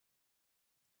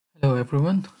Hello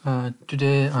everyone.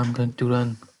 Today I'm going to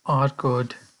run R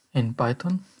code in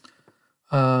Python.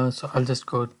 So I'll just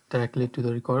go directly to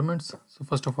the requirements. So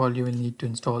first of all, you will need to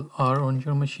install R on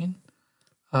your machine.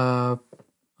 Uh,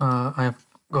 I've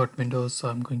got Windows, so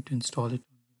I'm going to install it.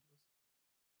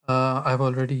 I've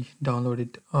already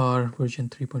downloaded R version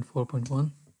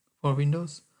 3.4.1 for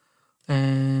Windows.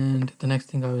 And the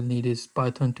next thing I will need is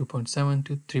Python 2.7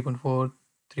 to 3.4,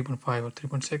 3.5 or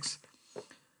 3.6.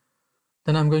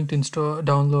 Then I'm going to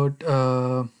download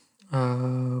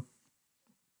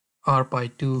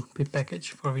RPy2 pip package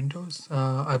for Windows.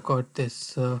 I've got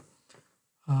this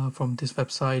from this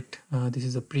website. This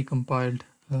is a pre-compiled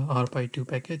RPy2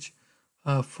 package.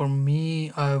 For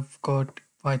me, I've got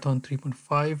Python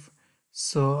 3.5,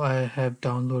 so I have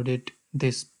downloaded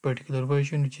this particular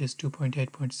version, which is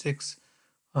 2.8.6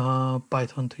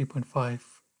 Python 3.5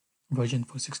 version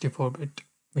for 64-bit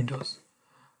Windows.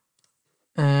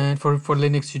 And for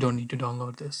Linux, you don't need to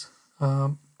download this.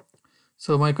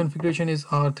 So my configuration is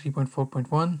R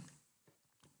 3.4.1,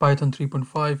 Python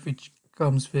 3.5, which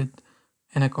comes with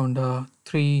Anaconda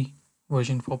 3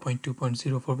 version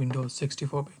 4.2.0 for Windows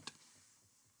 64-bit.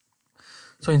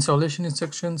 So installation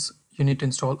instructions, you need to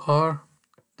install R,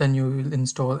 then you will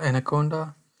install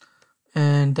Anaconda,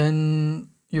 and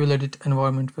then you will edit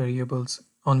environment variables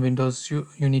on Windows. You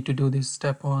need to do this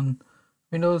step on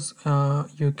Windows.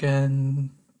 You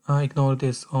can ignore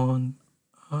this on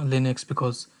Linux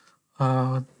because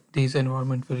these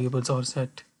environment variables are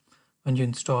set when you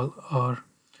install R.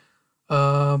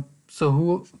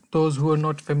 So those who are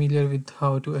not familiar with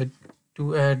how to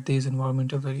add these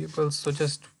environmental variables, so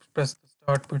just press the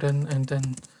start button and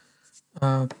then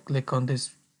click on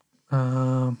this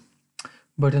uh,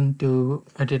 button to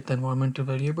edit the environmental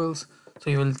variables. So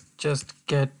you will just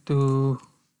get to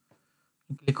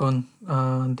click on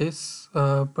this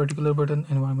particular button,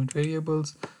 environment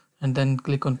variables, and then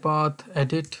click on path,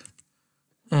 edit,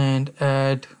 and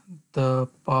add the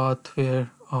path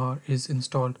where R is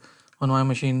installed. On my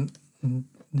machine,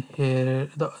 here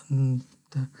the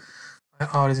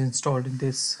R is installed in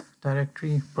this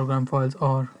directory, program files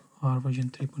R version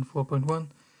 3.4.1.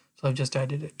 So I've just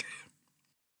added it.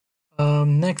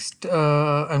 Next,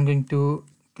 I'm going to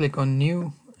click on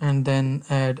new and then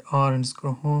add R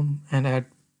underscore home and add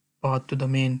path to the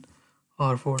main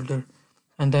R folder.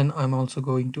 And then I'm also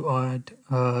going to add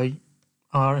R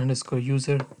underscore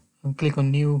user and click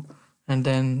on new, and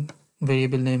then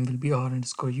variable name will be R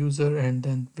underscore user, and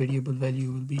then variable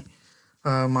value will be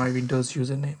my Windows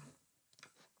username.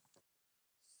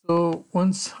 So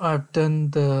once I've done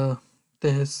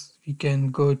this, we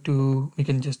can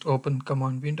just open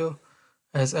command window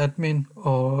as admin,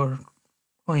 or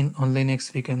on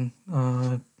Linux we can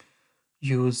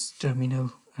use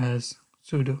terminal as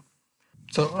sudo.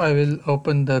 So I will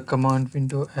open the command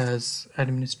window as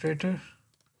administrator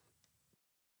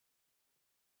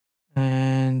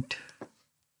and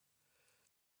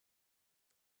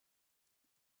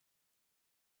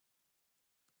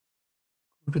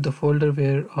go to the folder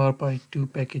where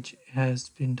RPy2 package has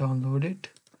been downloaded.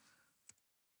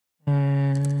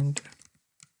 And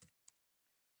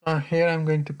here I'm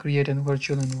going to create a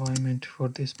virtual environment for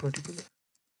this particular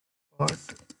part.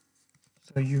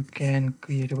 So you can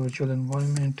create a virtual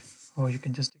environment, or you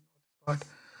can just ignore this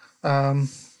part.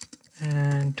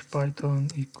 And Python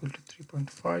equal to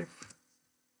 3.5.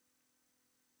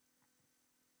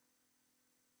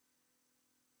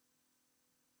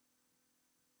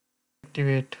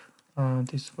 Activate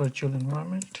this virtual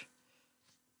environment.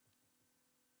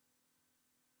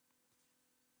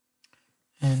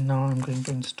 And now I'm going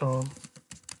to install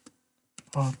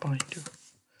RPy2.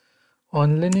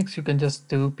 On Linux, you can just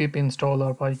do pip install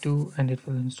RPy2 and it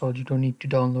will install. You don't need to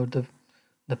download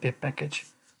the pip package.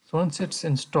 So once it's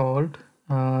installed,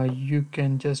 you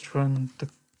can just run the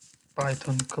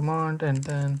Python command, and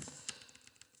then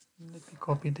let me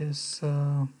copy this.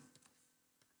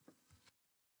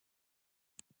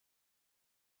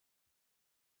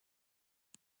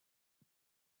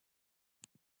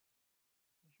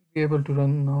 Be able to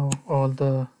run now all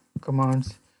the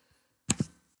commands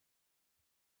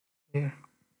here.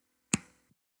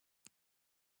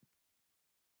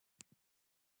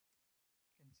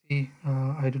 See,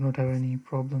 I do not have any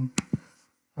problem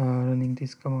running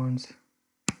these commands.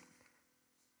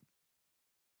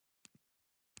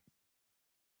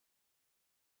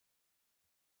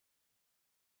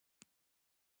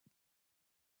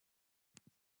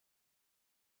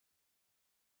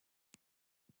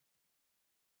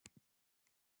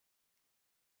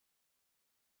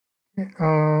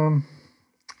 Um,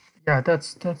 yeah,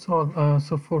 that's all.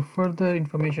 So for further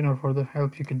information or further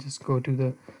help, you can just go to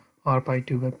the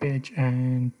RPy2 webpage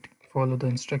and follow the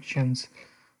instructions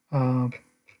uh,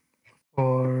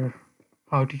 for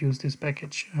how to use this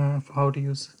package, for how to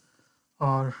use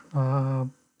R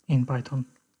in Python.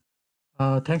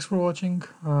 Thanks for watching.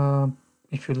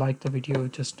 If you like the video,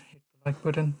 just hit the like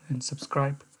button and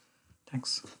subscribe.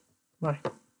 Thanks. Bye.